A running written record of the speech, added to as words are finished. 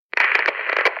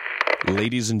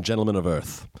Ladies and gentlemen of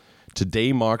Earth,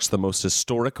 today marks the most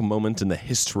historic moment in the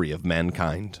history of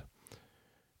mankind.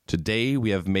 Today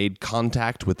we have made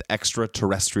contact with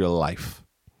extraterrestrial life.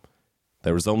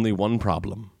 There is only one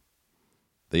problem.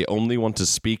 They only want to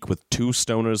speak with two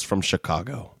stoners from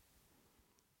Chicago.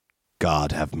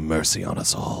 God have mercy on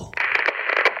us all.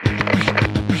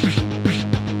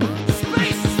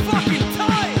 Space is fucking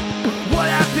tight! What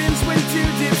happens when two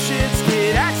dipshits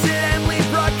get accidentally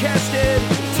broadcasted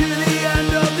to the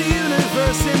end of the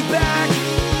universe and back?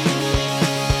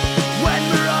 When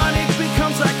moronic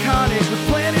becomes iconic with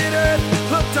planet Earth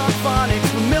hooked on phonics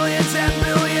for millions and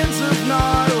billions of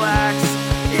Narlax.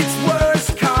 It's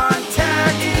worst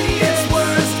contact. It's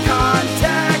worst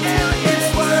contact. It's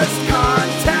worst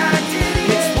contact.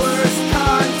 It's worst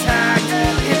contact.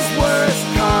 It's worst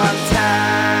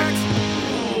contact.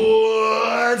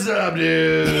 What's up,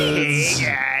 dudes? Hey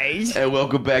guys. And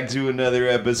welcome back to another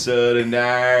episode of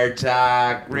Nerd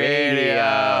Talk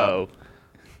Radio.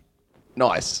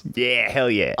 Nice. Yeah, hell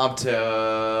yeah. I'm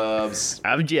Tubbs.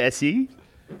 I'm Jesse.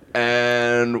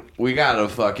 And we got a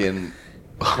fucking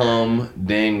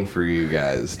ding for you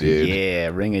guys, dude. Yeah,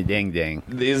 ring a ding ding.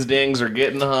 These dings are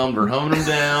getting hummed. We're humming them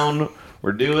down.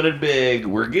 We're doing it big.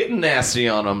 We're getting nasty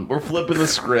on them. We're flipping the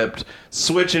script,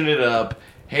 switching it up.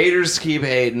 Haters keep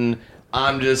hating.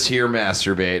 I'm just here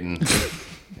masturbating.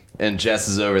 And Jess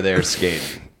is over there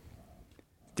skating.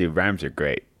 Dude, rhymes are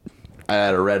great. I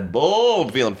had a Red Bull. I'm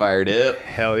feeling fired up.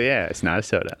 Hell yeah, it's not a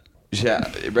soda.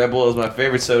 Red Bull is my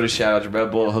favorite soda. Shout out to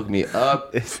Red Bull. Hook me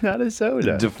up. It's not a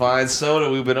soda. Define soda.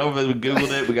 We've been over. We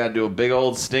Googled it. We got to do a big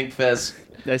old stink fest.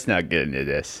 Let's not get into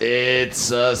this.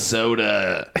 It's a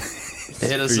soda.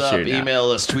 Hit us For up. sure not.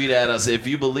 Email us. Tweet at us. If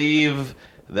you believe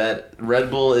that Red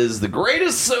Bull is the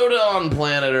greatest soda on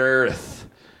planet Earth,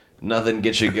 nothing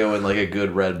gets you going like a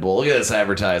good Red Bull. Look at this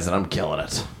advertising. I'm killing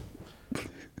it.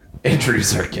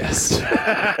 Introduce our guest.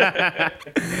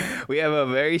 We have a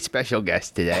very special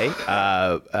guest today.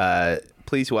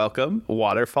 Please welcome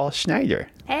Waterfall Schneider.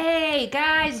 Hey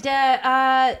guys,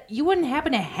 you wouldn't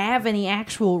happen to have any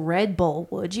actual Red Bull,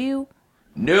 would you?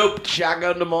 Nope.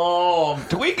 Shotgun them all.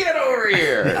 Tweak it over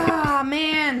here. Ah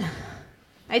man,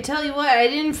 I tell you what, I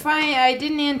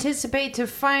didn't anticipate to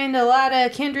find a lot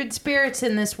of kindred spirits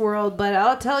in this world, but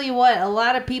I'll tell you what, a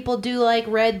lot of people do like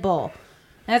Red Bull.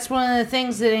 That's one of the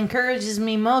things that encourages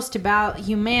me most about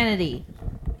humanity.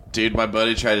 Dude, my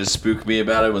buddy tried to spook me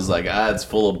about it. Was like, it's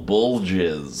full of bull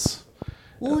jizz.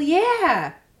 Well,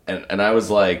 yeah. And I was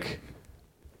like,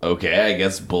 okay, I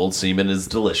guess bull semen is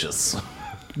delicious.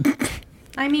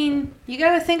 I mean, you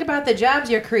gotta think about the jobs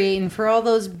you're creating for all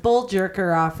those bull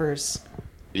jerker offers.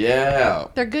 Yeah.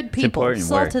 They're good people, important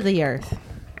salt work. of the earth.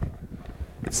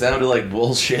 It sounded like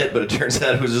bullshit, but it turns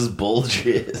out it was just bull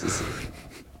jizz.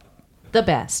 The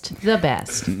best.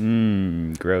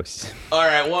 Gross. All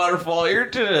right, Waterfall, you're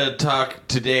to talk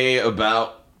today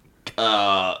about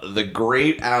the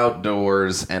great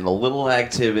outdoors and a little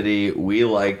activity we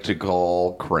like to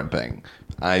call crimping.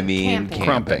 I mean, Camping.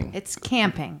 camping. It's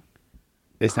camping.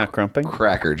 It's not crumping?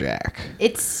 Crackerjack.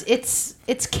 It's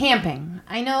camping.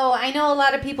 I know a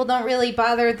lot of people don't really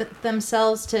bother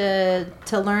themselves to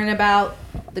learn about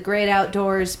the great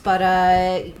outdoors, but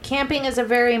camping is a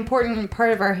very important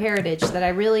part of our heritage that I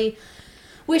really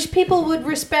wish people would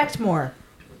respect more.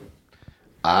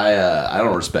 I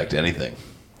don't respect anything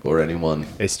or anyone.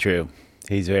 It's true.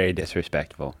 He's very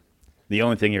disrespectful. The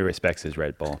only thing he respects is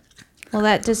Red Bull. Well,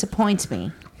 that disappoints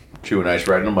me. Chewing ice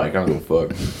riding a bike. I don't give a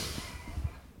fuck.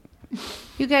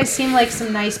 You guys seem like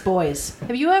some nice boys.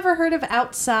 Have you ever heard of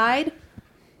Outside?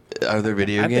 Are there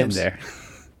video I've games? been there.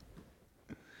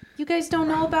 You guys don't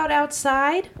know about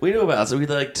Outside? We know about, so we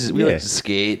like to Yeah.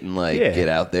 skate and like Yeah. get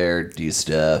out there, do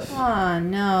stuff. Oh,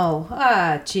 no.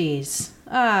 Ah, jeez.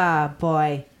 Ah,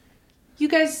 boy. You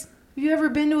guys, have you ever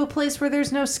been to a place where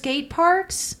there's no skate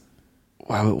parks?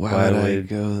 Why would I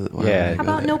go? Why Yeah. would I How go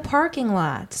about there? no parking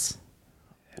lots?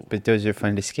 But those are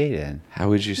fun to skate in. How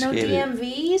would you No skate it?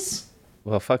 DMVs?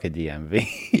 Well, fuck a DMV.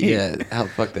 Yeah, how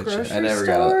fuck that shit. I Grocery never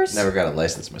stores? never got a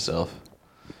license myself.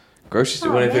 Grocery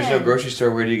store. Oh, If there's no man. grocery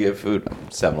store, where do you get food?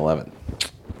 7-Eleven.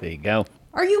 There you go.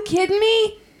 Are you kidding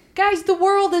me? Guys, the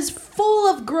world is full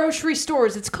of grocery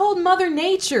stores. It's called Mother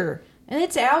Nature. And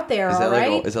it's out there, Is all that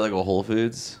right? like is that like a Whole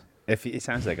Foods? If it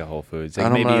sounds like a Whole Foods, I like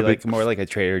don't maybe know, like but- more like a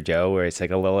Trader Joe, where it's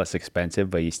like a little less expensive,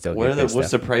 but you still What get are the good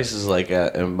what's the stuff. prices like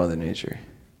at in Mother Nature?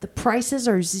 The prices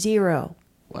are zero.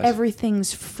 What?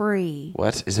 Everything's free.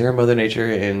 What is there a Mother Nature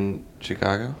in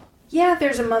Chicago? Yeah,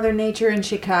 there's a Mother Nature in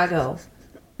Chicago.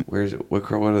 Where's what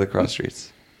are the cross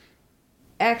streets?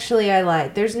 Actually, I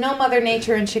lied. There's no Mother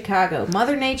Nature in Chicago.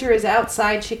 Mother Nature is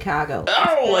outside Chicago.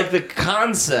 Oh, like the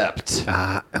concept.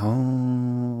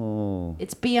 Oh.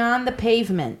 It's beyond the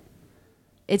pavement.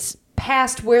 It's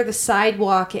past where the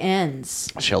sidewalk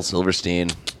ends. Shel Silverstein.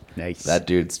 Nice. That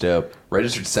dude's dope.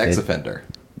 Registered sex offender.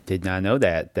 Did not know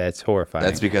that. That's horrifying.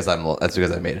 That's because I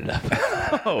made it up.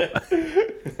 Oh.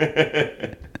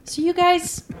 So you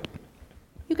guys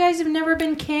have never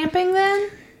been camping then?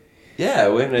 Yeah, I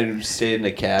went and stayed in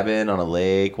a cabin on a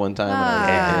lake one time. when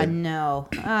I was a kid. No.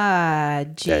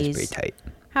 That's Jeez. pretty tight.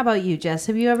 How about you, Jess?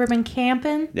 Have you ever been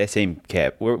camping? That same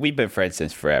cap. We've been friends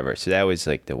since forever, so that was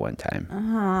like the one time.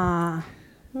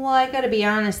 Well, I gotta be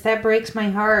honest, that breaks my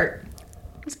heart.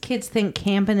 These kids think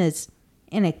camping is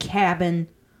in a cabin.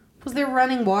 Was there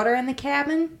running water in the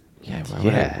cabin? Yeah,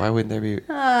 Yeah. why wouldn't there be?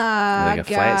 Like a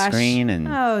flat gosh. screen and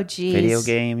Oh, jeez. video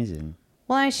games and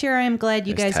Well, I sure am glad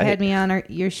you That's guys tight. had me on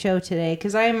your show today,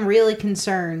 because I am really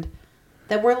concerned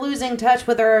that we're losing touch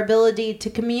with our ability to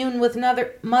commune with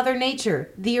Mother Nature,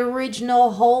 the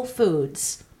original Whole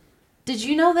Foods. Did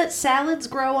you know that salads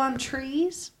grow on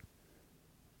trees?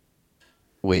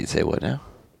 Wait, say what now?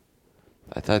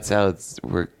 I thought salads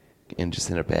were just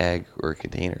in a bag or a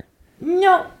container.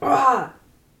 No.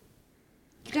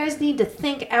 You guys need to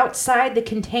think outside the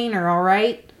container, all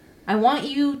right? I want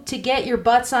you to get your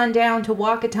butts on down to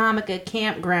Wakatomica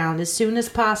Campground as soon as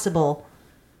possible.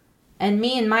 And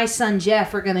me and my son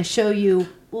Jeff are going to show you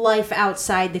life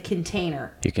outside the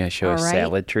container. you're gonna show us All right.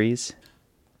 salad trees.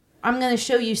 I'm going to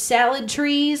show you salad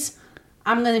trees.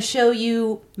 I'm going to show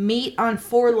you meat on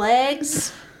 4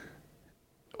 legs.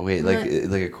 Wait, like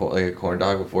a corn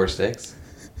dog with 4 sticks?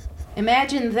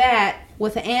 Imagine that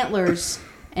with antlers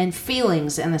and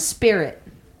feelings and a spirit.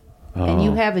 And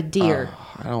you have a deer.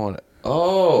 I don't want to.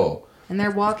 Oh, And they're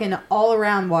walking all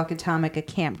around Wakatomica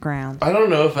Campground. I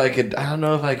don't know if I could. I don't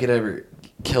know if I could ever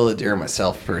kill a deer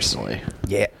myself personally.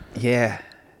 Yeah.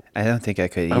 I don't think I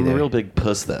could either. I'm a real big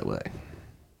puss that way.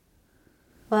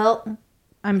 Well,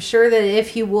 I'm sure that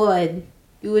if you would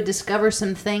discover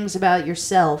some things about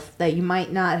yourself that you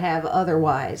might not have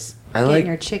otherwise. I Getting like-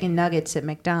 your chicken nuggets at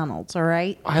McDonald's, all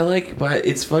right? But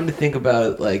it's fun to think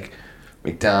about like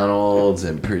McDonald's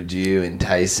and Purdue and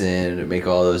Tyson and make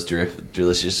all those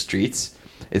delicious treats.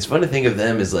 It's fun to think of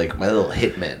them as like my little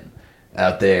hitmen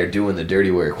out there doing the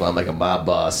dirty work while I'm like a mob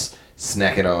boss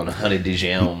snacking on honey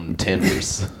Dijon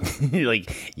tenders.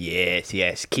 Like,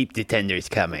 yes, keep the tenders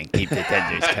coming. Keep the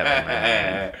tenders coming, my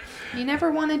man. You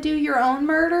never want to do your own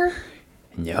murder?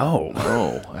 No.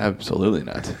 Oh, absolutely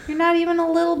not. You're not even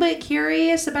a little bit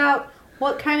curious about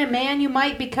what kind of man you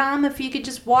might become if you could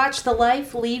just watch the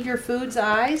life leave your food's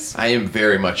eyes? I am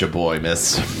very much a boy,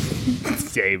 miss.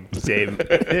 Same.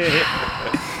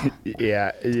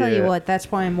 Yeah. Tell you what,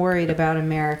 that's why I'm worried about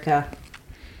America.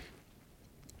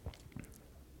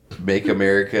 Make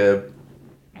America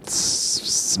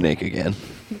snake again.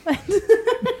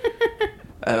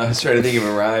 I was trying to think of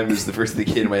a rhyme. It was the first thing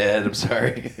that came to my head. I'm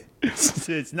sorry.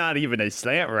 It's not even a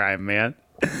slant rhyme, man.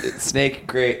 Snake,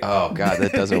 great. Oh, God,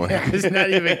 that doesn't work. It's not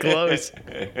even close.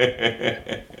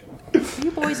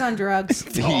 You boys on drugs.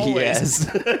 Yes.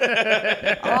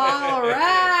 All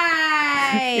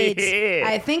right. Yeah.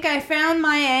 I think I found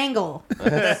my angle. So,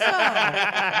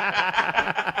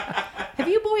 have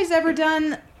you boys ever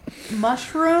done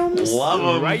mushrooms? Love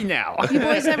them. Right now. You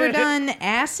boys ever done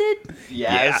acid?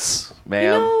 Yes, ma'am. You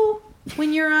know,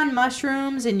 when you're on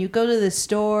mushrooms and you go to the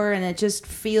store and it just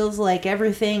feels like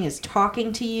everything is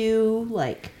talking to you,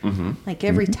 like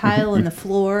every tile in the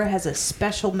floor has a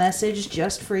special message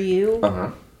just for you.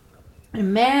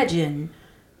 Imagine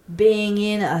being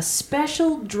in a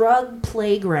special drug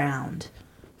playground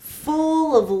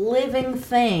full of living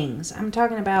things. I'm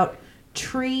talking about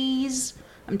trees.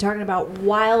 I'm talking about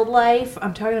wildlife.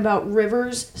 I'm talking about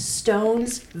rivers,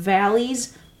 stones,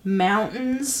 valleys,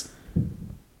 mountains.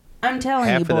 I'm telling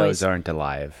Half you, of boys. those aren't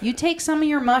alive. You take some of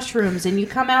your mushrooms and you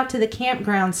come out to the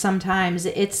campground sometimes.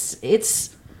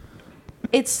 It's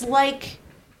like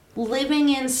living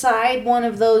inside one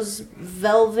of those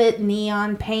velvet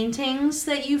neon paintings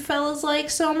that you fellas like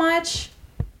so much.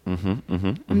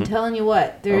 I'm telling you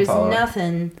what, there is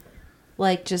nothing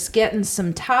like just getting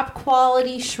some top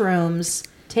quality shrooms,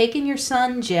 taking your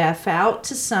son Jeff out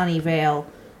to Sunnyvale,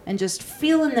 and just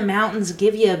feeling the mountains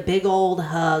give you a big old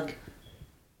hug.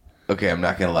 Okay, I'm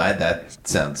not gonna lie. That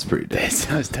sounds pretty That dead.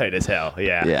 sounds tight as hell.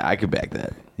 Yeah. Yeah, I could back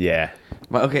that. Yeah.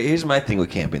 Okay, here's my thing with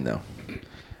camping though.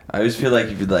 I always feel like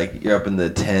if you're up in the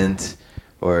tent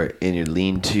or in your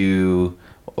lean-to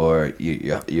or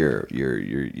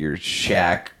your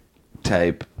shack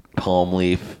type palm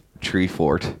leaf tree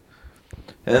fort,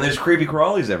 And then there's creepy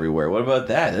crawlies everywhere. What about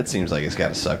that? That seems like it's got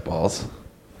to suck balls.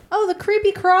 Oh, the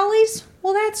creepy crawlies?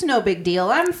 Well, that's no big deal.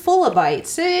 I'm full of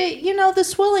bites. The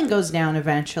swelling goes down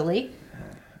eventually.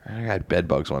 I got bed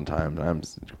bugs one time, and I'm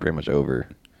pretty much over.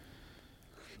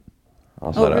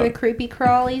 Over the creepy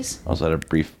crawlies? Also had a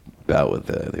brief bout with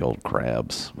the old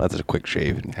crabs. That's a quick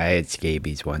shave. I had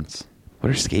scabies once. What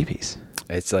are scabies?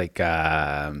 It's like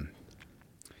they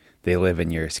live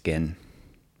in your skin.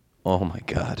 Oh my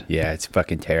god. Yeah, it's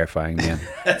fucking terrifying, man.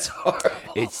 That's horrible.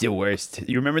 It's the worst.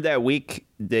 You remember that week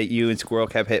that you and Squirrel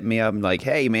kept hitting me up and like,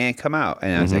 hey, man, come out.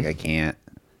 And I was like, I can't.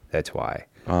 That's why.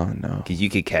 Oh no. Because you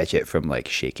could catch it from like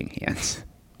shaking hands.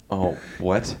 Oh,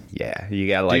 what? Yeah, you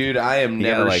gotta like. Dude, I am you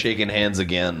gotta, never like- shaking hands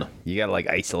again. You gotta like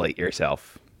isolate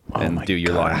yourself Oh and my do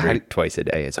your God. laundry twice a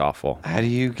day. It's awful. How do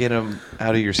you get them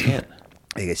out of your skin?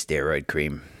 I get steroid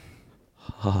cream.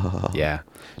 Yeah.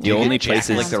 Do you The only get jacked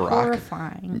places like The Rock?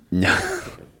 Horrifying.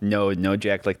 No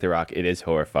Jack like the Rock. It is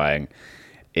horrifying.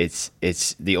 It's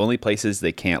the only places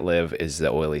they can't live is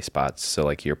the oily spots. So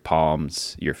like your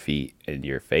palms, your feet, and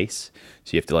your face.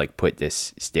 So you have to like put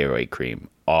this steroid cream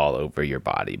all over your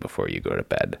body before you go to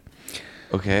bed.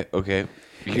 Okay.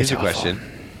 Here's a awful. question.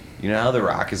 You know how The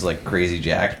Rock is like crazy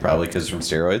jacked, probably because from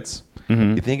steroids?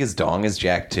 Mm-hmm. You think his dong is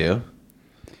jacked too?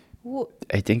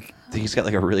 I think I think he's got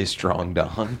like a really strong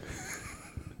dong.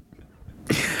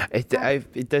 it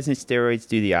doesn't steroids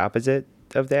do the opposite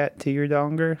of that to your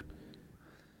donger?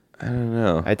 I don't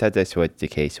know. I thought that's what the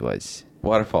case was.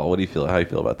 Waterfall, what do you feel? How do you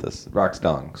feel about this? Rock's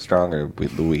dong, strong or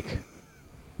weak?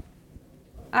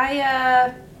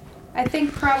 I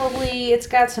think probably it's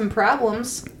got some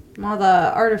problems. All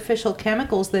the artificial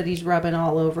chemicals that he's rubbing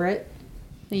all over it.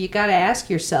 You gotta ask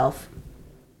yourself,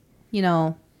 you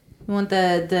want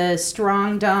the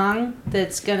strong dong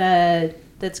that's gonna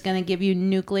give you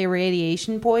nuclear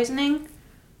radiation poisoning? You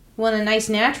want a nice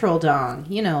natural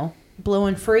dong,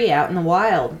 blowing free out in the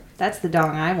wild. That's the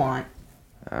dong I want.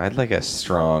 I'd like a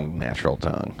strong natural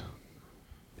dong.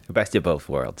 The best of both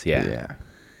worlds, yeah. Yeah.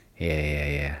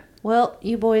 Yeah. Well,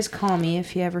 you boys call me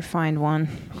if you ever find one.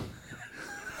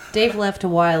 Dave left a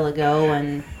while ago,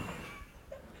 and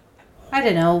I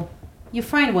don't know. You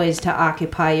find ways to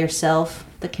occupy yourself.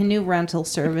 The canoe rental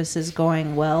service is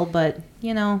going well, but,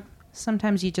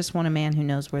 sometimes you just want a man who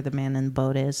knows where the man in the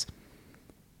boat is.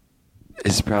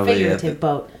 It's probably Figurative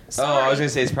boat. I was gonna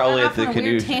say it's probably Got at the off on a canoe.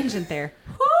 weird tangent there.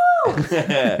 Woo!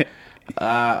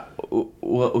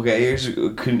 Well, okay, here's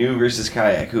canoe versus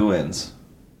kayak. Who wins?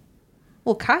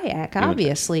 Well, kayak,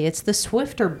 obviously. It's the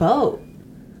swifter boat.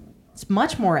 It's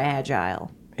much more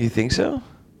agile. You think so?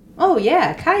 Oh,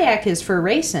 yeah. Kayak is for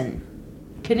racing.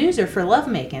 Canoes are for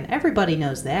lovemaking. Everybody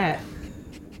knows that.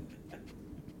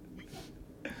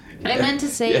 I meant to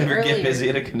say You ever earlier. get busy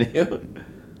in a canoe?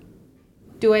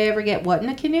 Do I ever get what in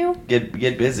a canoe? Get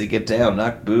busy, get down,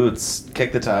 knock boots,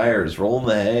 kick the tires, roll in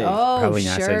the hay. Oh, Probably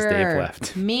not sure. since Dave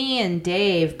left. Me and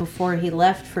Dave, before he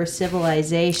left for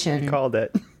civilization, Called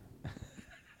it.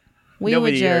 we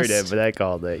Nobody would heard just... it, but I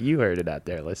called it. You heard it out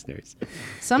there, listeners.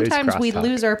 Sometimes we'd crosstalk.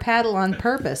 lose our paddle on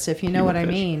purpose, if you know what I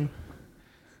mean.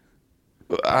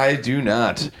 I do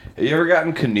not. Have you ever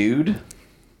gotten canoed?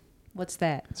 What's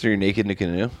that? So you're naked in a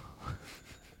canoe?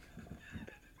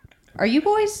 Are you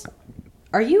boys...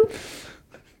 Are you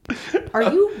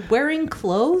wearing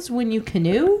clothes when you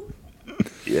canoe?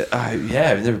 Yeah, I've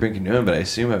never been canoeing, but I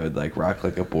assume I would like rock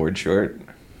like a board short.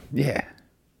 Yeah.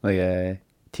 Like a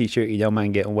t-shirt you don't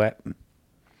mind getting wet.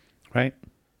 Right?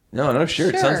 No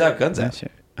shirt. Sure. Sun's out, guns out. That's fair.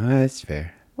 Oh, that's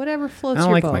fair. Whatever I floats don't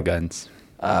your like boat. my guns.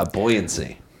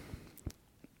 Buoyancy.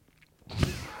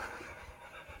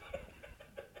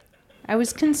 I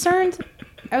was concerned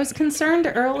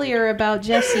earlier about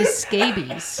Jesse's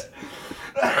scabies.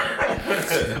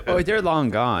 Oh, they're long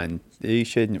gone. You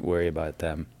shouldn't worry about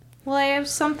them. Well, I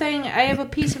have a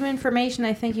piece of information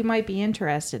I think you might be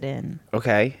interested in.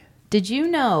 Okay. Did you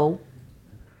know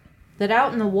that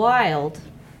out in the wild,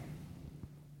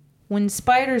 when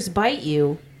spiders bite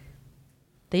you,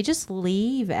 they just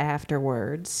leave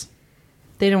afterwards?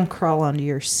 They don't crawl under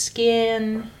your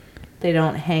skin. They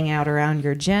don't hang out around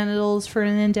your genitals for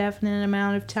an indefinite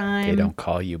amount of time. They don't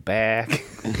call you back.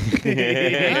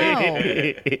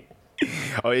 No.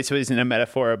 Oh, this wasn't a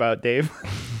metaphor about Dave.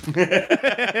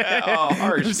 Oh,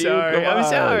 harsh, I'm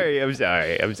sorry. I'm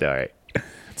sorry.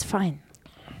 That's fine.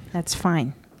 That's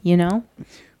fine.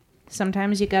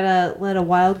 Sometimes you gotta let a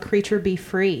wild creature be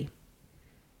free.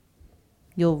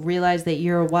 You'll realize that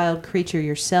you're a wild creature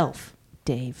yourself,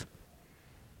 Dave.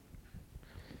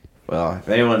 Well, if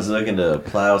anyone's looking to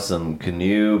plow some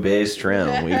canoe-based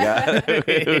trim, we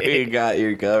got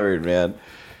you covered, man.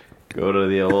 Go to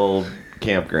the old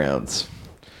campgrounds.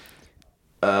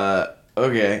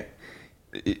 Okay.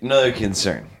 Another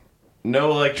concern.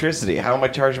 No electricity. How am I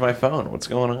charging my phone? What's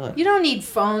going on? You don't need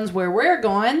phones where we're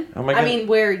going. Oh my I God. mean,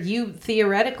 where you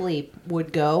theoretically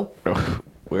would go.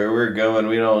 Where we're going,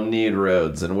 we don't need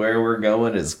roads, and where we're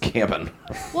going is camping.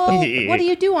 Well, what do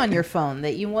you do on your phone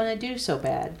that you want to do so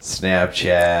bad?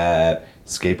 Snapchat,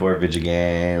 skateboard video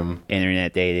game,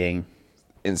 Internet dating,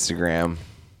 Instagram,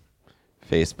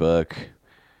 Facebook,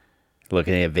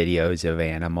 looking at videos of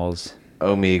animals.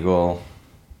 Omegle,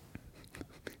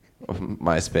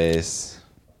 MySpace,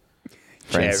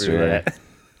 Chat Friendster, roulette.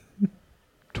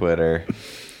 Twitter.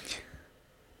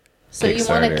 So you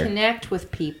want to Kickstarter. connect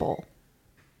with people.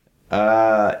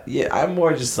 Yeah, I'm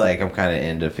more just like, I'm kind of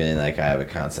into feeling like I have a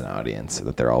constant audience,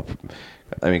 that they're all,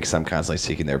 I mean, because I'm constantly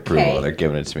seeking their approval, Okay. and they're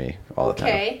giving it to me all the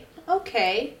time.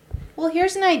 Okay. Well,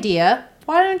 here's an idea.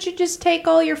 Why don't you just take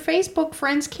all your Facebook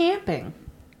friends camping?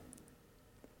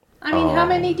 I mean, how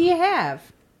many do you have?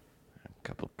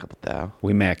 Couple thou.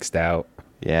 We maxed out.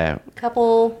 Yeah,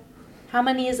 Couple. How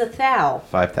many is a thou?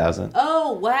 5,000.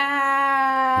 Oh,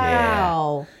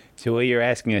 wow. So what you're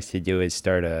asking us to do is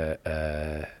start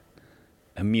a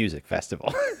music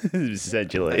festival,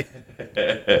 essentially.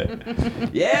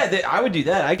 Yeah, I would do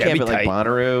that. I camp be at like tight.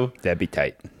 Bonnaroo, That'd be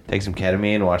tight. take some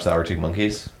ketamine, watch the Arctic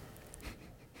Monkeys.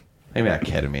 Maybe not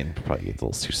ketamine. Probably get a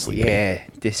little too sleepy. Yeah,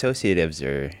 dissociatives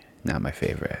are not my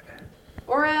favorite.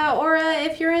 Or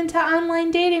if you're into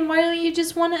online dating, why don't you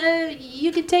just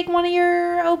you could take one of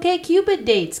your OkCupid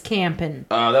dates camping.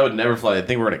 That would never fly. I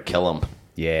think we're gonna kill him.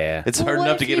 Yeah. It's Well, hard what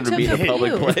enough if to get you him to be in took a a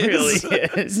public few? place.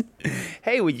 It really is.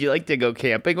 Hey, would you like to go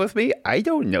camping with me? I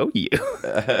don't know you.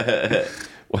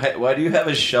 Why do you have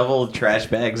a shovel, trash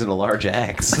bags, and a large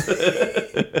axe?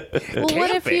 Well,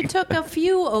 what if you Camping. took a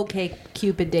few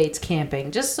OkCupid dates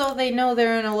camping, just so they know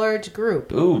they're in a large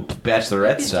group? Ooh, bachelorette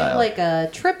You could style. do like a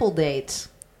triple date.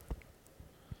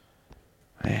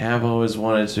 I have always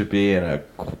wanted to be in a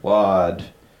quad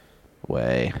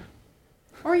way.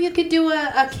 Or you could do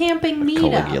a camping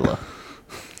meetup. Caligula.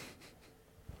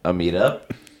 A meetup?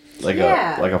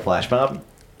 Yeah. Like a flash mob?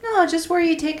 No, just where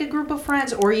you take a group of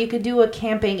friends. Or you could do a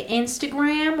camping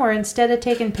Instagram where instead of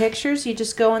taking pictures, you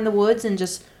just go in the woods and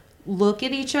just look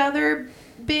at each other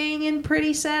being in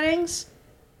pretty settings.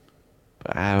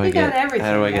 But how do We I get got everything,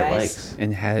 how do I get guys. likes?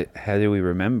 And how do we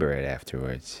remember it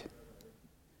afterwards?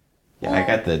 Yeah, I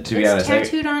got the to be It's honest,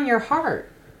 tattooed on your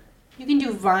heart. You can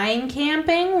do vine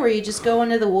camping where you just go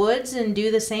into the woods and do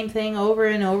the same thing over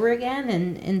and over again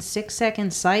in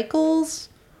 6-second cycles.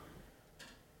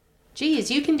 Geez,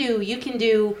 you can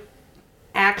do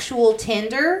actual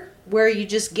Tinder where you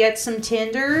just get some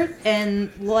Tinder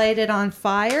and light it on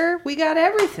fire. We got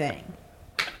everything.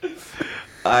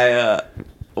 I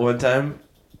one time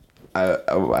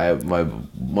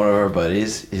one of our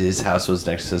buddies, his house was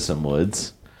next to some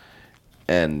woods,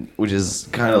 and which is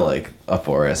kind of like a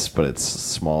forest, but it's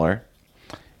smaller,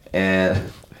 and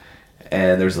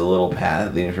there's a little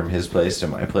path leading from his place to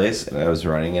my place, and I was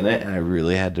running in it, and I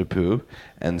really had to poo,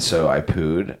 and so I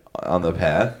pooed on the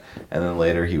path, and then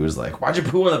later he was like, "Why'd you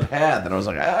poo on the path?" And I was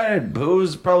like, "I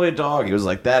poo's probably a dog." He was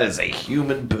like, "That is a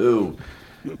human poo,"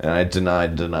 and I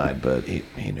denied, but he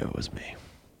knew it was me.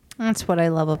 That's what I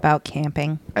love about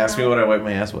camping. Ask me what I wipe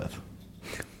my ass with.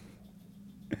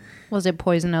 Was it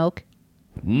poison oak?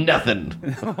 Nothing.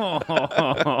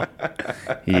 I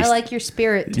like your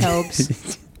spirit,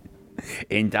 Tobes.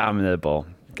 Indomitable.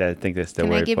 I think that's the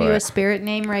Can word I give for you a it. spirit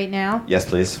name right now? Yes,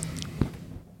 please.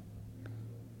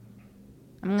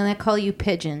 I'm gonna call you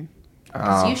Pigeon.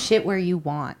 Because you shit where you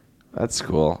want. That's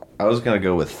cool. I was gonna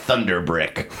go with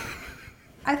Thunderbrick.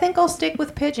 I think I'll stick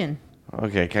with Pigeon.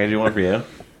 Okay, can I do one for you?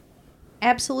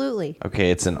 Absolutely.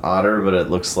 Okay, it's an otter, but it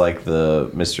looks like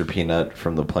the Mr. Peanut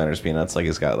from the Planters Peanuts. Like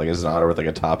it's an otter with like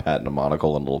a top hat and a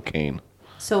monocle and a little cane.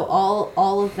 So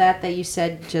all of that you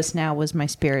said just now was my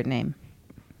spirit name.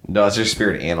 No, it's your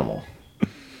spirit animal.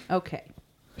 Okay.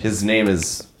 His name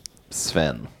is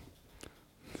Sven.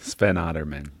 Sven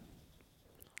Otterman.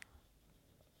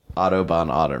 Autobahn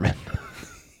Otterman.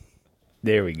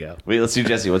 There we go. Wait, let's do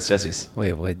Jesse. What's Jesse's?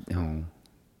 Wait, what? Oh.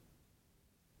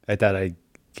 I thought I'd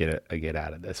get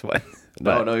out of this one.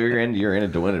 No, you're in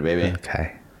it to win it, baby.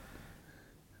 Okay.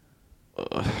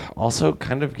 Also,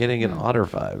 kind of getting an otter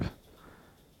vibe,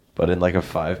 but in like a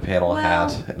 5-panel Well-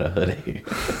 hat and a hoodie.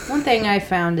 One thing I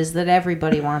found is that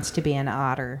everybody wants to be an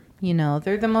otter. You know,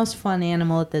 they're the most fun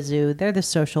animal at the zoo. They're the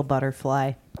social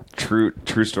butterfly. True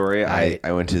story. I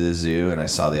went to the zoo and I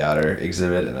saw the otter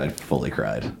exhibit and I fully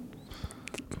cried.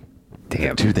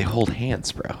 Damn. Dude, they hold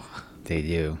hands, bro. They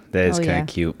do. That is Oh, kind yeah. of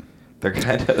cute. They're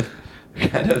kind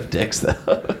of dicks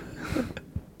though.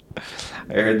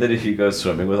 I heard that if you go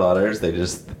swimming with otters, they want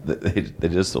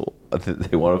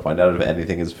to find out if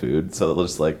anything is food, so they'll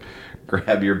just like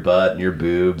grab your butt and your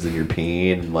boobs and your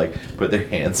peen and like put their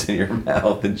hands in your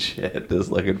mouth and shit,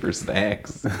 just looking for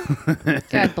snacks.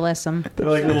 God bless them. They're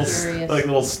like little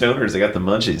stoners. They got the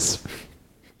munchies.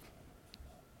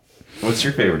 What's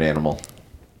your favorite animal?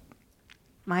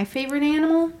 My favorite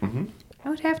animal? Mm-hmm. I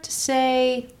would have to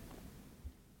say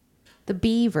the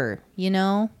beaver. You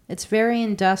know, it's very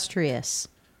industrious.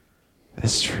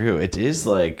 That's true. It is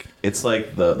like it's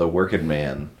like the working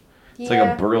man. It's Yeah.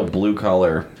 like a real blue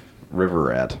collar river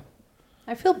rat.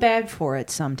 I feel bad for it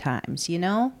sometimes, you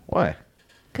know? Why?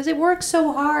 Because it works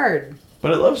so hard.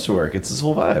 But it loves to work. It's his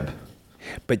whole vibe.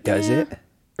 But does Yeah. it?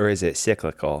 Or is it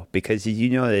cyclical? Because you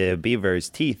know that a beaver's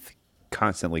teeth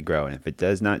constantly grow, and if it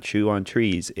does not chew on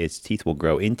trees, its teeth will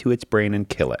grow into its brain and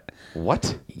kill it.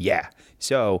 What? Yeah.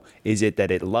 So is it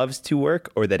that it loves to work,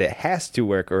 or that it has to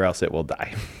work, or else it will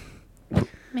die?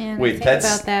 Man, Wait, I think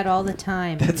that's- about that all the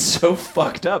time. That's so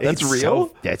fucked up. That's It's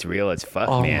real? that's real as fuck,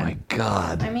 Oh man. my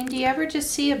god. I mean, do you ever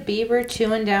just see a beaver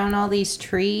chewing down all these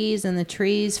trees and the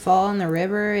trees fall in the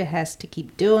river? It has to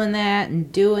keep doing that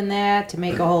to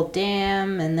make a whole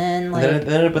dam, and then like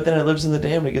But then it lives in the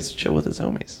dam and it gets to chill with its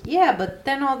homies. yeah, but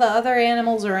then all the other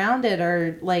animals around it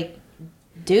are like,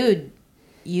 dude,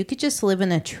 you could just live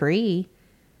in a tree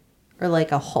or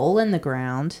like a hole in the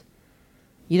ground.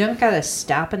 You don't gotta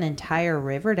stop an entire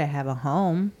river to have a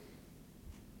home.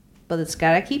 But it's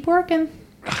gotta keep working.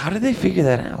 How did they figure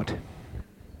that out?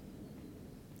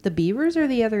 The beavers or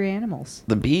the other animals?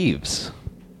 The beeves.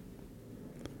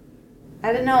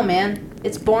 I don't know, man.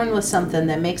 It's born with something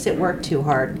that makes it work too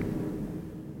hard.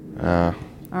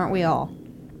 Aren't we all?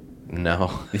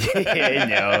 No.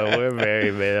 No, we're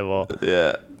very minimal.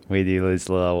 Yeah. We do this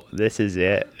little, this is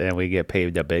it, and we get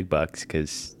paid the big bucks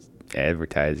because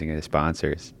advertising and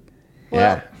sponsors.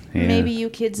 Well, Yeah. maybe you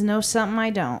kids know something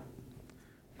I don't.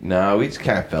 No, we just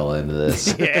kind of fell into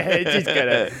this. Yeah,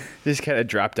 it just kind of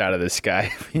dropped out of the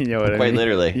sky. You know what I mean? Quite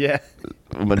literally. Yeah.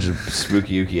 A bunch of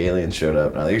spooky ooky aliens showed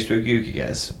up. Now they're spooky ooky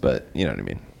guys, but you know what I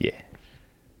mean. Yeah.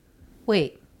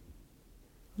 Wait.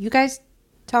 You guys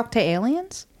talk to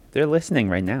aliens? They're listening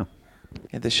right now.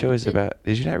 Yeah, the show is about.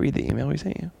 Did you not read the email we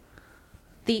sent you?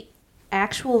 The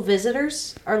actual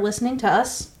visitors are listening to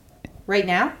us right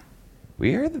now?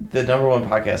 We are the number one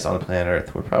podcast on the planet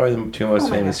Earth. We're probably the two most Oh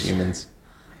my famous gosh. humans.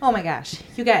 Oh my gosh.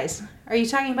 You guys, are you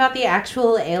talking about the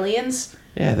actual aliens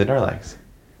Yeah, the Norlax.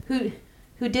 who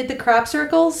did the crop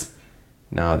circles?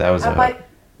 No, that was How about-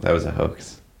 that was a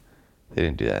hoax. They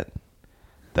didn't do that.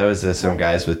 That was some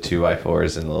guys with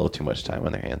 2x4s and a little too much time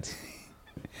on their hands.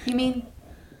 You mean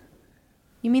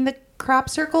the crop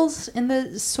circles in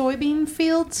the soybean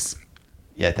fields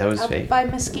Yeah, that was up fake. by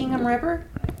Muskingum River?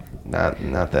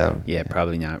 Not them. Yeah,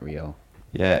 probably not real.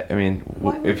 Yeah, I mean,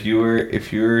 if you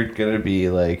were gonna be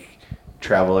like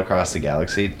travel across the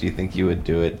galaxy, do you think you would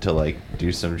do it to like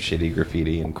do some shitty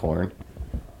graffiti and corn?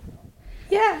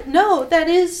 Yeah,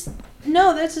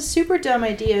 that's a super dumb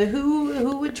idea.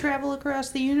 Who would travel across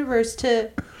the universe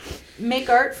to make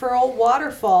art for old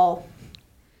waterfall?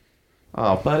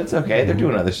 Oh, but it's okay. They're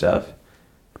doing other stuff.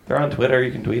 They're on Twitter.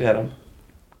 You can tweet at them.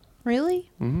 Really?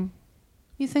 Mm-hmm.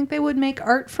 You think they would make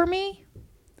art for me?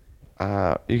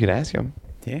 You could ask them.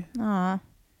 Yeah. Aw,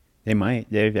 They might.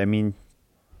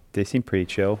 They seem pretty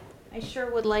chill. I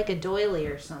sure would like a doily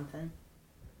or something.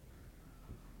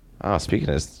 Oh, speaking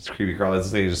of creepy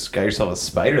crawlers, you just got yourself a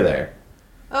spider there.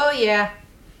 Oh yeah.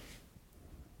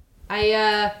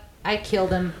 I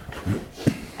killed him.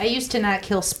 I used to not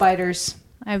kill spiders.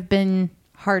 I've been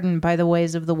hardened by the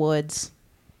ways of the woods.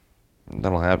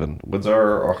 That'll happen. Woods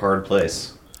are a hard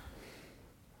place.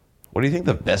 What do you think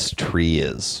the best tree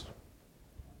is?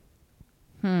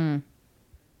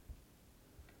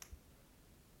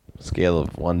 Scale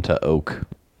of 1 to oak.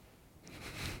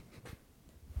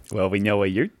 Well, we know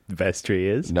what your best tree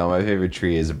is. No, my favorite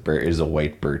tree is a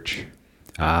white birch.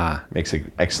 Ah, Makes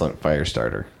an excellent fire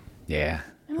starter. yeah.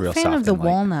 I'm Real a fan soft of the and light.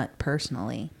 walnut,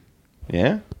 personally.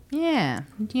 Yeah? Yeah.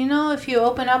 Do you know if you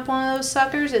open up one of those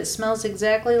suckers, it smells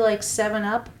exactly like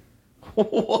 7-Up?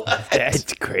 What?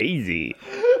 That's crazy.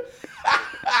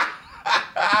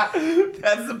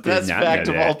 That's the best not fact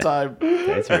know of all that. time.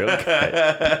 That's real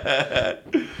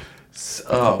good.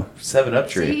 Oh, 7-Up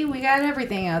tree. See, we got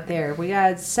everything out there. We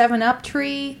got 7-Up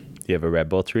tree. You have a Red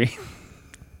Bull tree?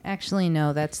 Actually,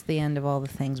 no, that's the end of all the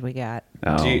things we got.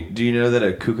 Oh. Do you know that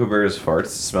a kookaburra's farts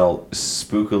smell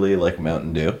spookily like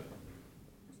Mountain Dew?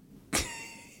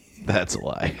 That's a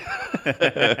lie.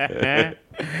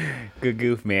 Good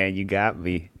goof, man. You got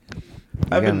me.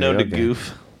 I've been known to real good.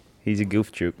 goof. He's a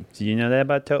goof troop. Did you know that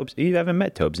about Tobes? You haven't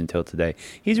met Tobes until today.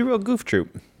 He's a real goof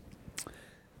troop.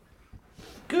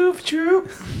 Goof troop.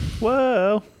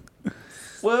 Whoa.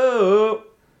 Whoa.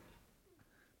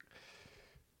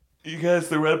 You guys,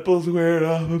 the Red Bull's wearing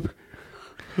off.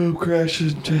 I'm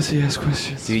crashing. Jesse has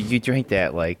questions. Dude, you drank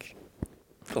that like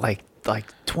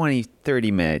 20,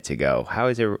 30 minutes ago. How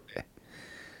is it?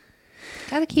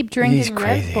 Gotta keep He's drinking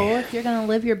crazy. Red Bull if you're gonna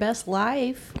live your best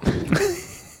life.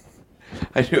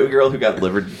 I knew a girl who got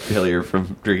liver failure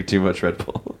from drinking too much Red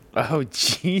Bull. Oh,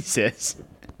 Jesus.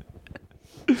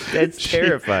 That's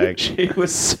terrifying. She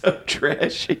was so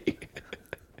trashy.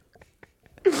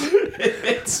 It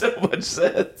made so much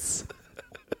sense.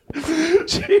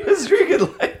 She was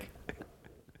drinking like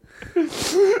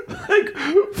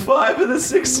 5 of the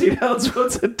 16-ounce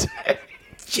ones a day.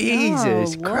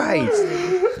 Jesus Oh, Christ.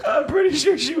 Lord. I'm pretty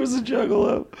sure she was a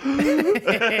juggalo.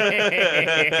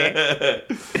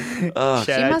 Shout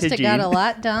She out must to have Gene. got a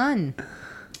lot done.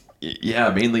 Yeah,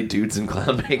 mainly dudes in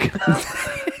clown makeup.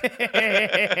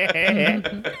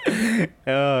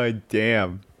 Oh,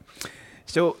 damn.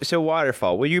 So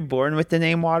Waterfall. Were you born with the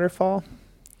name Waterfall?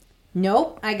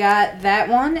 Nope, I got that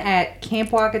one at Camp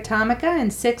Wakatomica in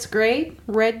 6th grade.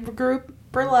 Red Group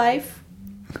for life.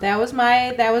 That was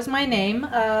my name.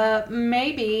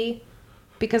 Maybe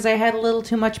because I had a little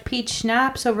too much peach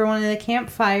schnapps over one of the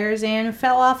campfires and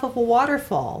fell off of a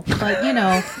waterfall. But you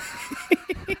know,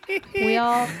 we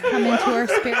all come into our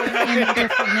spirit name with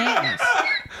different names.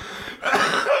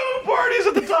 Parties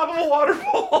at the top of a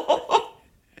waterfall.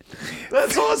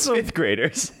 That's awesome. 5th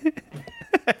graders.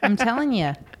 I'm telling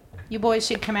you, you boys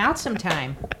should come out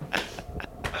sometime.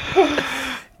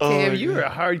 Damn, you were a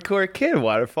hardcore kid,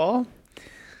 Waterfall.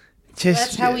 Just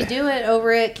That's how we do it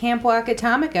over at Camp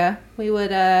Wakatomica. We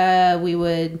would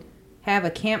have a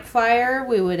campfire.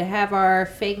 We would have our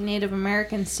fake Native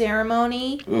American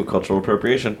ceremony. Ooh, cultural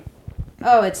appropriation.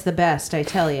 Oh, it's the best, I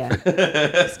tell you.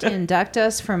 To induct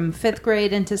us from 5th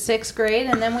grade into 6th grade,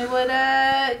 and then we would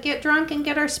get drunk and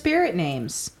get our spirit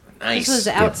names. Nice. This was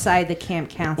outside the camp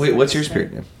council. Wait, what's your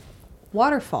spirit name?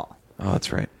 Waterfall. Oh,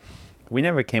 that's right. We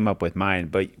never came up with mine,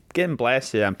 but getting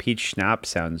blasted on peach schnapps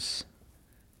sounds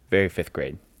very 5th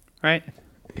grade, right?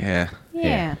 Yeah.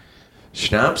 Yeah.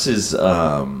 Schnapps is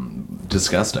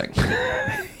disgusting.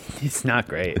 It's not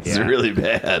great. It's yeah. really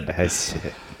bad. That's-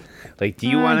 like, do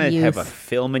you want to youth. have a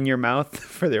film in your mouth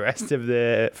for the rest of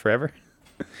the forever?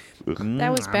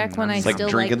 That was back when I It's like still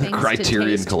drinking liked the things to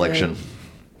Criterion taste Collection.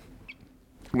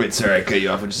 good. Wait, sorry, I cut you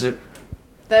off. What'd you say?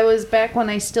 That was back when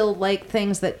I still liked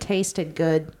things that tasted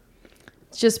good.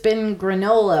 It's just been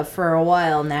granola for a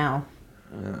while now.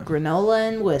 Granola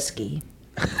and whiskey.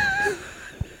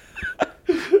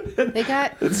 They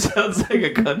got It sounds like a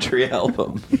country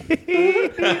album.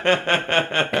 It's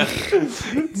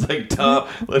like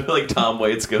Tom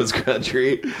Waits goes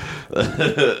country.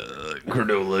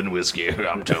 Granola and whiskey.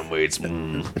 I'm Tom Waits.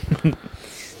 Mm.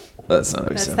 That's not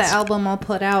that's the album I'll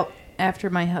put out after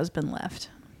my husband left.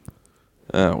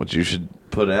 What you should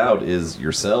put out is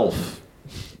yourself.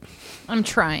 I'm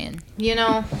trying. You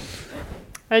know,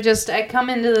 I come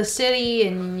into the city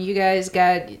and you guys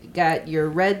got your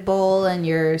Red Bull and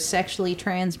your sexually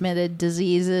transmitted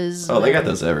diseases. Oh, they got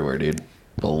those everywhere, dude.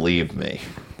 Believe me.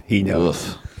 He knows.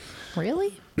 Oof.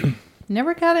 Really?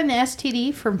 Never got an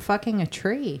STD from fucking a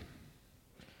tree.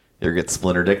 You ever get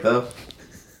splinter dick though?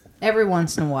 Every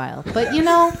once in a while. But you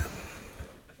know,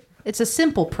 it's a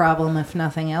simple problem, if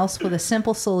nothing else, with a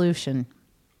simple solution.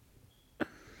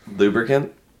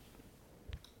 Lubricant?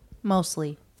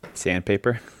 Mostly.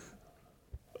 Sandpaper?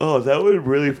 Oh, that would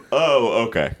really. Oh,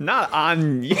 okay. Not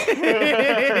on.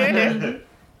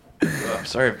 Oh,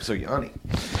 sorry, I'm so yawny.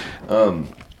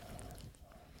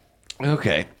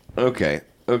 Okay.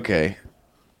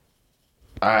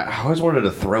 I always wanted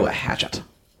to throw a hatchet.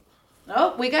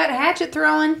 Oh, we got hatchet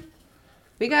throwing.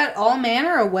 We got all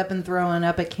manner of weapon throwing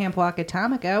up at Camp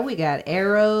Wakatomica. We got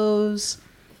arrows.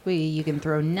 You can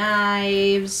throw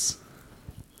knives.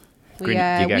 We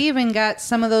even got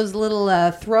some of those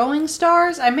little throwing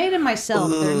stars. I made them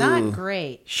myself. They're not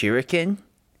great. Shuriken?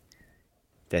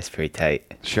 That's pretty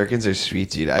tight. Shurikens are sweet,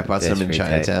 dude. I bought That's some in pretty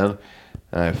tight. Chinatown,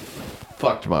 and I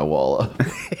fucked my wall up.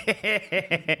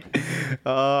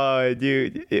 Oh,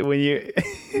 dude.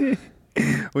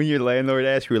 When your landlord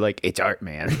asked, we were like, it's art,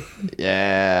 man.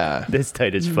 Yeah. That's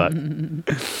tight as fuck.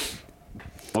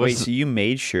 Wait, so you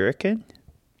made Shuriken?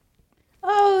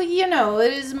 Oh, you know,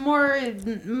 it is more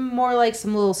like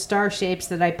some little star shapes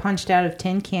that I punched out of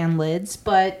tin can lids.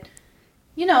 But,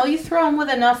 you know, you throw them with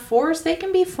enough force, they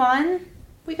can be fun.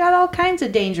 We got all kinds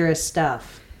of dangerous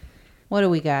stuff. What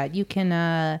do we got? You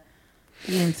can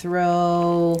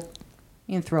throw,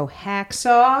 You can throw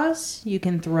hacksaws. You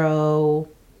can throw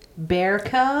bear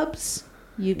cubs.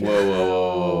 You can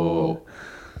Whoa.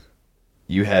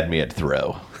 You had me at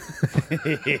throw.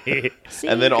 See?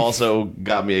 And then also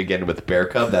got me again with bear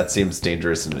cub. That seems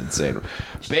dangerous and insane.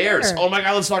 Bears. Sure. Oh my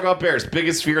god, let's talk about bears.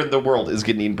 Biggest fear in the world is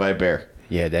getting eaten by a bear.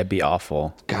 Yeah, that'd be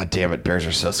awful. God damn it, bears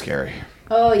are so scary.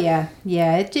 Oh, yeah.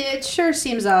 Yeah, it sure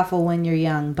seems awful when you're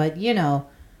young, but, you know,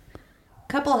 a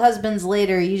couple husbands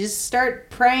later, you just start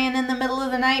praying in the middle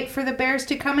of the night for the bears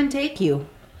to come and take you.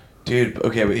 Dude,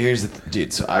 okay, but here's the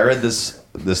dude. So I read this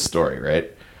story, right?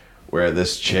 Where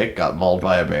this chick got mauled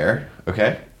by a bear,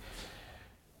 okay?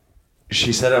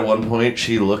 She said at one point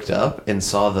she looked up and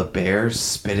saw the bear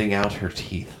spitting out her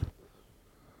teeth.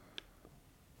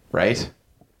 Right?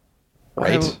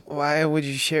 Right? Why would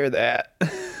you share that?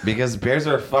 Because bears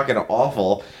are fucking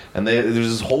awful, and there's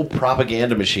this whole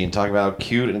propaganda machine talking about how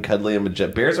cute and cuddly and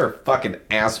majestic. Bears are fucking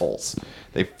assholes.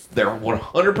 They're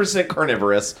 100%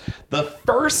 carnivorous. The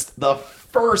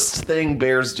first thing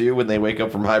bears do when they wake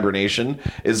up from hibernation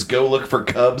is go look for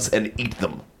cubs and eat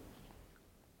them.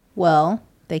 Well,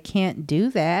 they can't do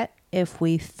that if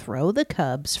we throw the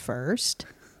cubs first.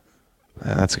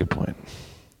 That's a good point.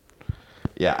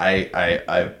 Yeah,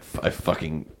 I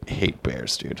fucking hate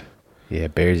bears, dude. Yeah,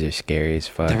 bears are scary as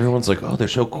fuck. Everyone's like, oh, they're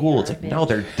so cool. It's like, no,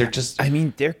 they're just. I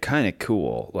mean, they're kind of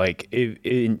cool. Like,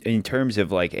 in terms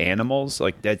of, like, animals,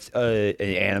 like, that's an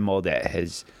animal that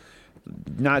has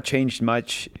not changed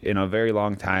much in a very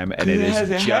long time, and it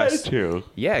is just.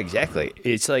 Yeah, exactly.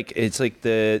 It's like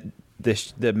the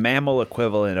mammal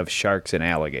equivalent of sharks and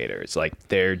alligators. Like,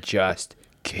 they're just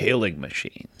killing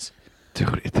machines.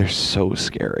 Dude, they're so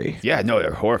scary. Yeah, no,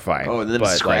 they're horrifying. Oh, and then it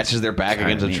but, scratches like, their back kinda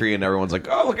against a neat. tree, and everyone's like,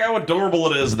 oh, look how adorable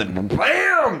it is. And then,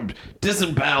 bam!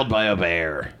 Disemboweled by a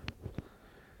bear.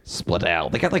 Split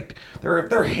out. They got, like,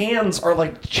 their hands are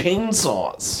like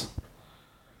chainsaws.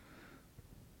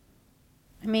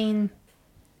 I mean,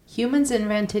 humans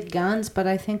invented guns, but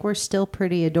I think we're still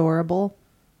pretty adorable.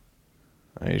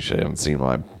 I usually haven't seen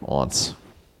my aunts.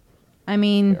 I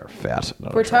mean, They're fat.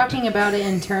 not we're attractive. talking about it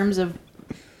in terms of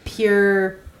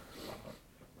pure,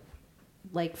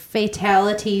 like,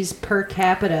 fatalities per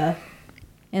capita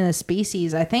in the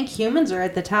species. I think humans are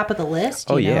at the top of the list.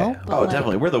 You Oh, yeah. know? But, Oh, like,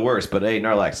 definitely. We're the worst, but hey,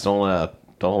 Narlax,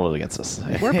 don't hold it against us.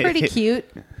 We're pretty cute.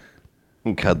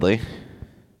 And cuddly.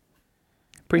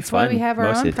 Pretty That's why fun we have our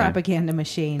most own of the time. propaganda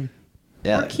machine.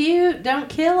 Yeah. We're cute. Don't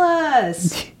kill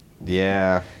us.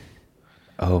 Yeah.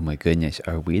 Oh my goodness,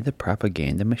 are we the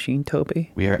propaganda machine, Toby?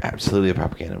 We are absolutely a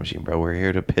propaganda machine, bro. We're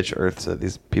here to pitch Earth so that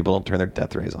these people don't turn their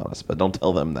death rays on us, but don't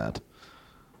tell them that.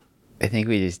 I think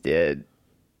we just did.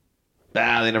 They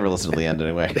never listen to the end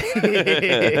anyway.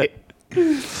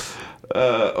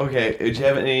 Okay, do you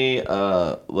have any,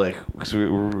 because we're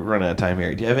running out of time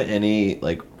here. Do you have any,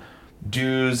 like,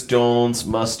 do's, don'ts,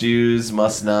 must-do's,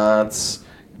 must-nots,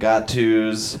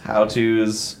 got-to's,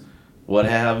 how-to's,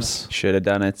 what-haves? Should have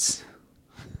done it.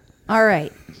 All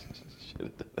right.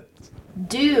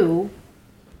 Do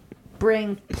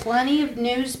bring plenty of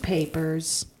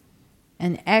newspapers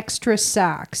and extra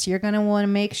socks. You're going to want to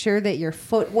make sure that your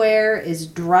footwear is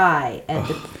dry at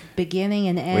the beginning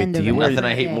and end do of you wear- every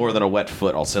Nothing I hate day. more than a wet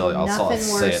foot. I'll say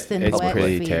Nothing worse it. than It's wet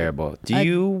pretty feet. terrible. Do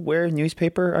you wear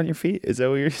newspaper on your feet? Is that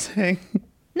what you're saying?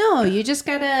 No, you just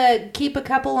got to keep a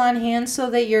couple on hand so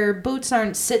that your boots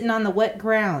aren't sitting on the wet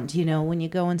ground, you know, when you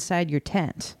go inside your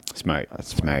tent. Smart.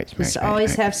 Smart. Just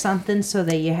always have something so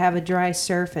that you have a dry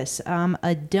surface.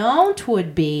 A don't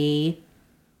would be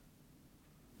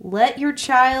let your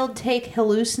child take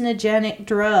hallucinogenic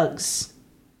drugs.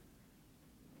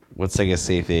 What's like a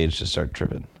safe age to start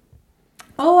tripping?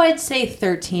 Oh, I'd say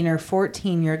 13 or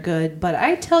 14 you're good. But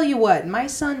I tell you what, my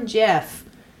son Jeff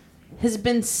has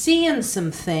been seeing some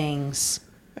things.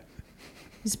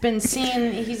 He's been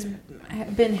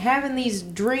having these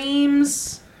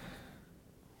dreams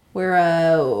where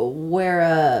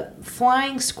a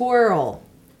flying squirrel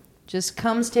just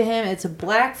comes to him. It's a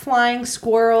black flying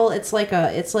squirrel. It's like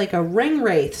a ring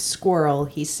wraith squirrel,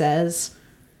 he says.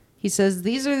 He says,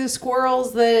 these are the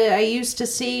squirrels that I used to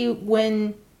see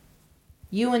when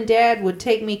you and Dad would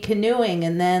take me canoeing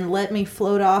and then let me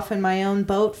float off in my own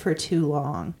boat for too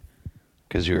long.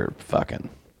 Because you're fucking.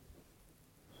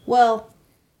 Well,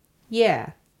 yeah.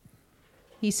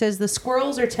 He says, the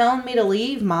squirrels are telling me to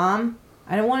leave, Mom.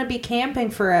 I don't want to be camping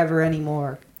forever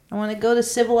anymore. I want to go to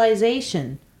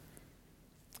civilization.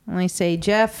 And I say,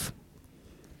 Jeff,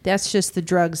 that's just the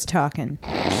drugs talking.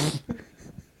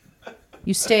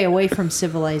 You stay away from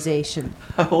civilization.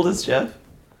 How old is Jeff?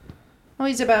 Oh,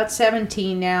 he's about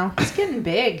 17 now. He's getting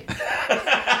big.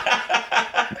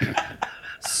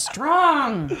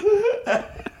 Strong.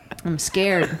 I'm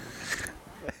scared.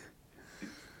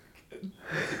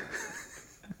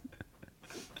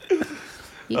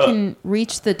 You can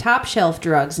reach the top shelf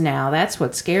drugs now. That's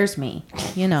what scares me.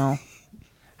 You know.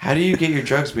 How do you get your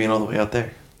drugs being all the way out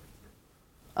there?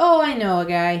 Oh, I know a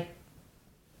guy.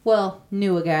 Well,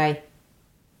 knew a guy.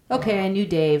 Okay, I knew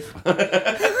Dave.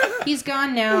 He's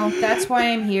gone now. That's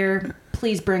why I'm here.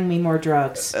 Please bring me more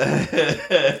drugs.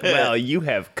 Well, you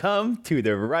have come to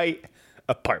the right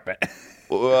apartment.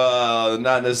 Well,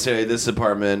 not necessarily this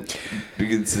apartment,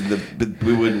 because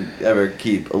we wouldn't ever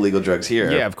keep illegal drugs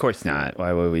here. Yeah, of course not.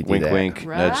 Why would we do Wink, that? wink,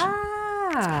 nudge.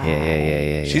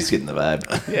 Yeah. She's getting the vibe.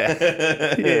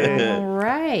 All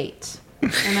right.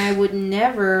 And I would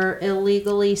never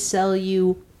illegally sell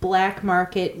you black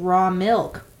market raw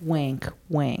milk. Wink,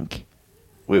 wink.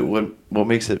 Wait, what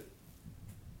makes it?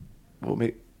 What?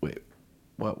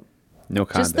 No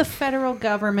condom. Just the federal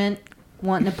government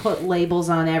wanting to put labels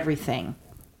on everything.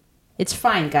 It's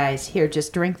fine, guys. Here,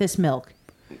 just drink this milk.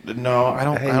 No, I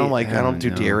don't. I don't do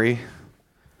know. dairy.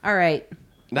 All right.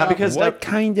 Not because What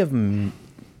kind of...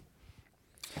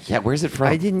 Yeah, where's it from?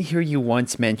 I didn't hear you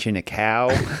once mention a cow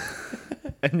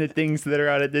and the things that are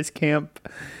out at this camp.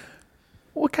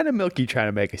 What kind of milk you trying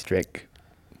to make us drink?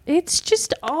 It's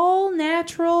just all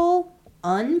natural,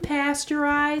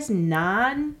 unpasteurized,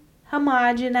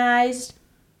 non-homogenized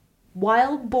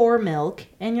wild boar milk,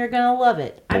 and you're going to love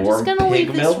it. I'm just going to pig leave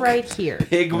this milk? right here.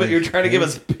 Pig? You're trying to give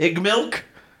us pig milk?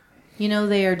 You know,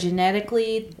 they are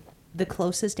genetically the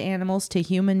closest animals to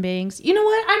human beings. You know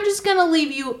what? I'm just going to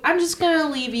leave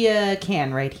you a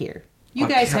can right here. You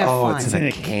guys have fun. It's in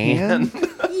a can.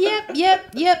 Yep.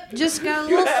 Just got a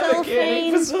You little have a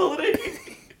canning cellophane.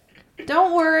 facility.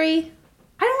 Don't worry.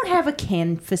 I don't have a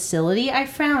can facility. I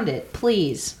found it.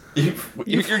 Please.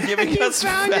 You're giving us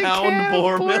found a found can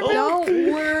boar for milk.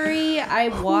 Don't worry. I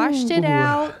washed it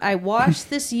out. I washed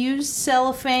this used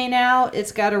cellophane out.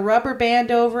 It's got a rubber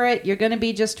band over it. You're going to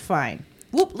be just fine.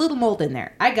 Whoop, little mold in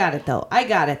there. I got it, though.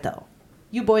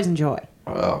 You boys enjoy.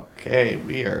 Okay,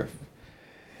 we are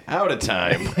out of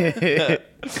time.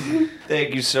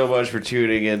 Thank you so much for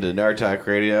tuning in to Nartalk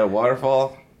Radio.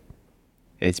 Waterfall.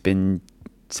 It's been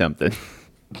something.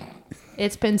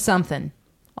 It's been something.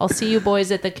 I'll see you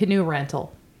boys at the canoe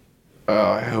rental.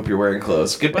 Oh, I hope you're wearing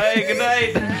clothes. Goodbye, good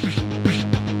night.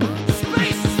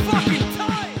 Space is fucking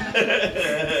tight!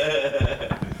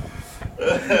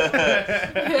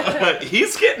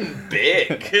 He's getting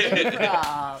big.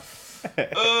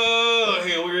 Oh,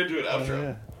 okay, we're gonna do an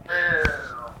outro.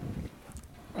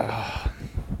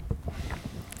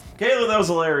 Caleb, that was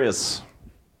hilarious.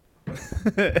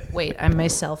 Wait, I'm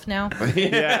myself now?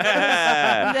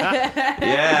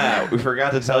 Yeah, we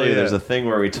forgot to tell you there's a thing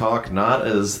where we talk not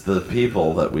as the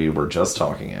people that we were just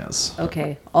talking as.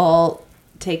 Okay, I'll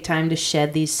take time to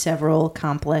shed these several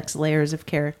complex layers of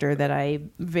character that I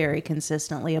very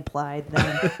consistently applied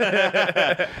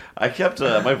then. I kept,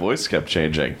 my voice kept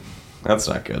changing. That's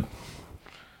not good.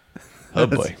 Oh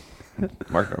boy.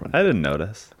 Mark Norman. I didn't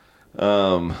notice.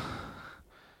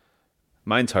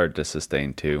 Mine's hard to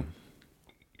sustain too.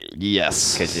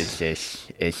 Yes. Because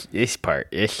this part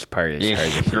is hard to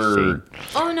Sure. sustain.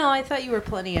 Oh no, I thought you were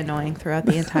plenty annoying throughout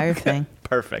the entire thing.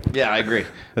 Perfect. Yeah, I agree.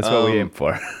 That's what we aim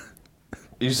for.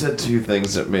 You said two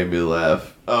things that made me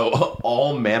laugh. Oh,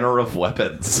 all manner of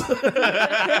weapons.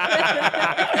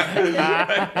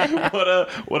 what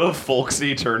a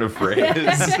folksy turn of phrase.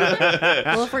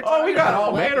 Well, if we're Oh, we talking got about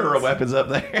all manner of weapons up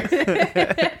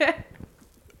there.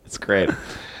 It's great.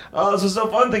 Oh, this was so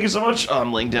fun. Thank you so much. Oh,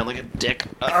 I'm laying down like a dick.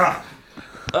 Oh,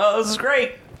 this is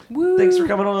great. Woo. Thanks for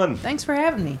coming on. Thanks for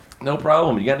having me. No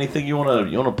problem. You got anything you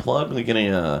wanna plug? Like any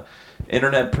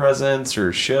internet presence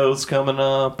or shows coming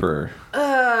up, or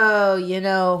Oh, you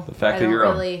know, the fact I that don't you're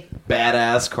really. a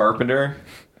badass carpenter?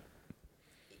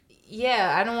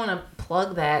 Yeah, I don't want to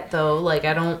plug that though. Like,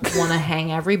 I don't want to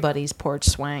hang everybody's porch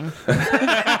swing.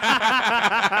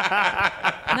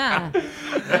 Nah.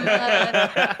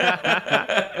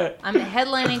 I'm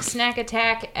headlining Snack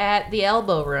Attack at the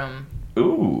Elbow Room.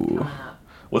 Ooh.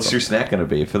 What's your snack going to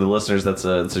be? For the listeners, it's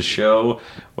a show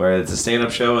where it's a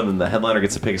stand-up show, and then the headliner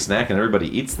gets to pick a snack, and everybody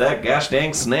eats that gosh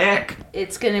dang snack.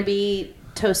 It's going to be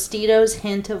Tostitos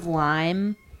Hint of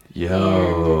Lime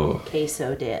Yo. and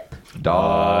queso dip.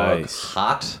 Dog. Nice.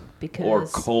 Hot Because- or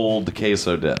cold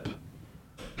queso dip?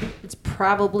 It's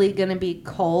probably going to be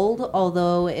cold,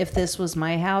 although if this was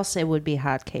my house, it would be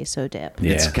hot queso dip.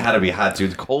 Yeah. It's got to be hot,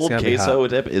 dude. Cold gotta be queso hot.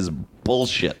 dip is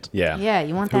bullshit. Yeah. Yeah,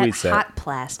 you want Who that eats that? hot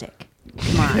plastic.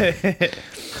 Come on.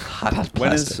 Hot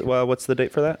When is plastic. what's the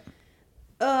date for that?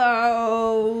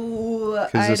 Oh,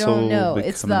 'Cause I this will don't know. be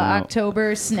It's the coming out.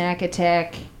 October Snack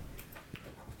Attack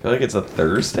I feel like it's a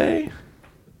Thursday.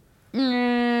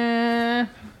 I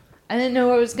didn't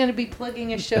know I was going to be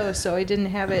plugging a show, so I didn't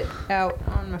have it out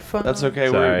on my phone. That's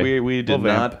okay. Sorry. We did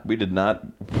We'll not vamp. we did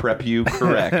not prep you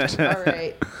correct. All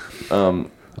right. Oh,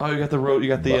 you got the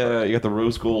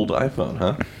rose gold iPhone,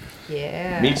 huh?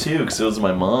 Yeah. Me too, because it was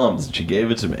my mom's. And she gave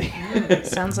it to me.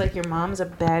 Sounds like your mom's a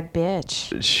bad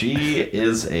bitch. She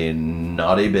is a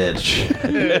naughty bitch.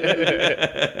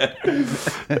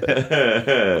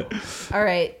 All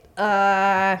right.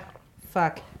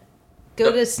 Fuck.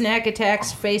 Go to Snack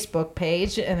Attack's Facebook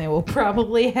page, and they will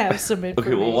probably have some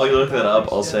information. Okay, well, while you look that up,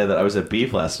 about I'll the say show. that I was at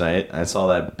Beef last night. I saw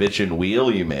that bitchin' wheel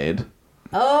you made.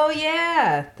 Oh,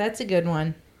 yeah. That's a good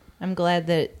one. I'm glad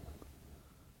that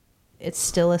it's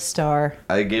still a star.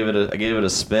 I gave it a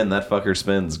spin. That fucker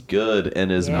spins good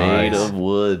and is Yeah. made Nice. of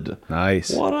wood.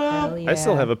 Nice. What up? Hell yeah. I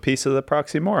still have a piece of the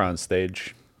Proxy Moron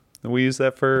stage. We use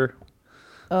that for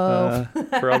all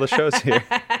the shows here.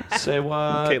 Say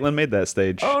what? Caitlin made that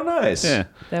stage. Oh, nice. Yeah.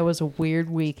 That was a weird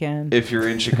weekend. If you're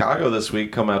in Chicago this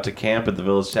week, come out to camp at the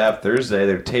Village Tap Thursday.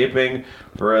 They're taping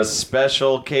for a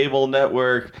special cable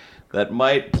network that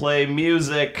might play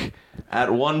music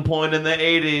at one point in the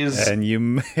 80s.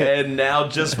 And now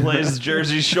just plays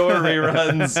Jersey Shore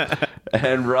reruns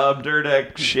and Rob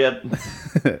Dyrdek shit.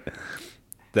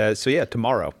 So yeah,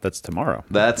 tomorrow. That's tomorrow.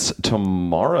 That's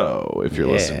tomorrow if you're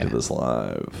Yeah. listening to this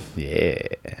live. Yeah.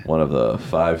 One of the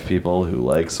 5 people who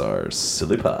likes our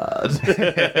silly pod.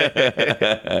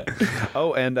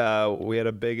 Oh, and we had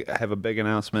have a big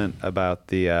announcement about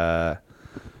the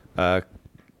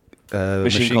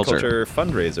Machine Culture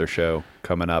fundraiser show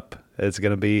coming up. It's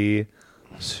gonna be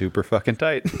super fucking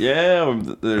tight. Yeah,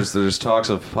 there's talks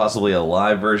of possibly a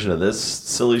live version of this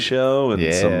silly show and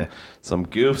Yeah. some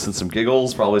goofs and some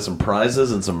giggles, probably some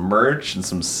prizes and some merch and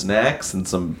some snacks and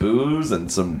some booze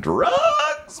and some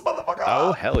drugs, motherfucker.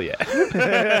 Oh hell yeah!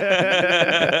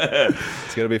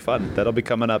 It's gonna be fun. That'll be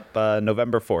coming up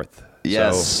November 4th.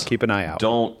 Yes. So keep an eye out.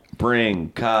 Don't bring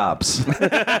cops.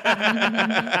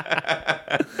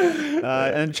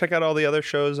 And check out all the other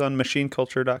shows on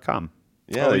machineculture.com.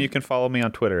 Yeah, Oh, they- you can follow me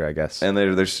on Twitter, I guess. And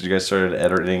you guys started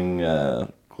editing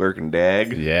Clerk and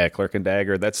Dag. Yeah, Clerk and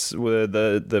Dagger. That's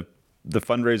the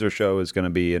fundraiser show is going to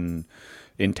be in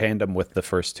tandem with the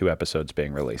first 2 episodes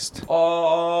being released.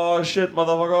 Oh shit,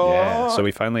 motherfucker! Yeah, so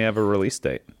we finally have a release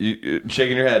date. You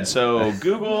shaking your head. So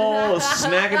Google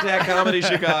Snack Attack Comedy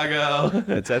Chicago,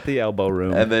 It's at the Elbow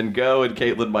Room. and then go, and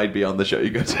Caitlin might be on the show you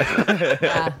go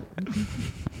to.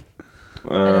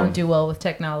 I don't do well with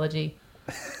technology.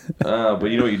 But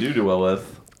you know what you do well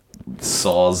with?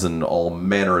 Saws and all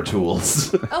manner of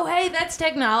tools. Oh, hey, that's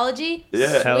technology.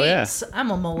 Yeah. Hell yeah. Sweet.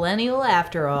 I'm a millennial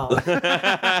after all.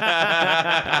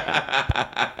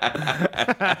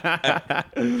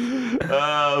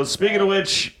 Speaking of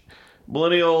which,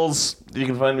 millennials, you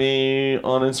can find me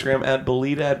on Instagram at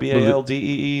Baleedat,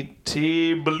 BALDEET.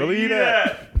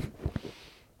 Baleedat.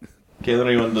 Caitlin,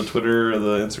 are you on the Twitter or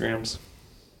the Instagrams?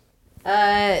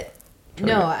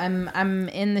 No, I'm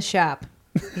in the shop.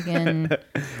 You can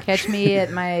catch me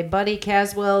at my buddy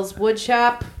Caswell's wood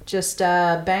shop. Just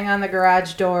bang on the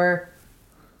garage door,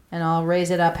 and I'll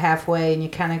raise it up halfway, and you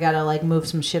kind of gotta like move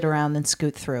some shit around and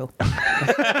scoot through. Go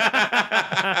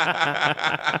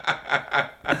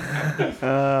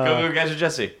catch it,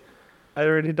 Jesse. I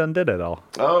already done did it all.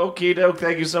 Okie doke.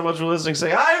 Thank you so much for listening.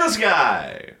 Say hi to this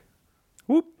guy.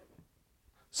 Whoop.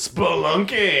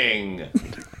 Spelunking.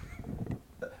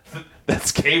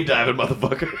 That's cave diving,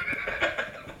 motherfucker.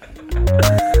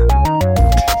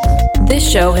 This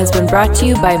show has been brought to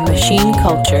you by Machine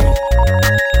Culture.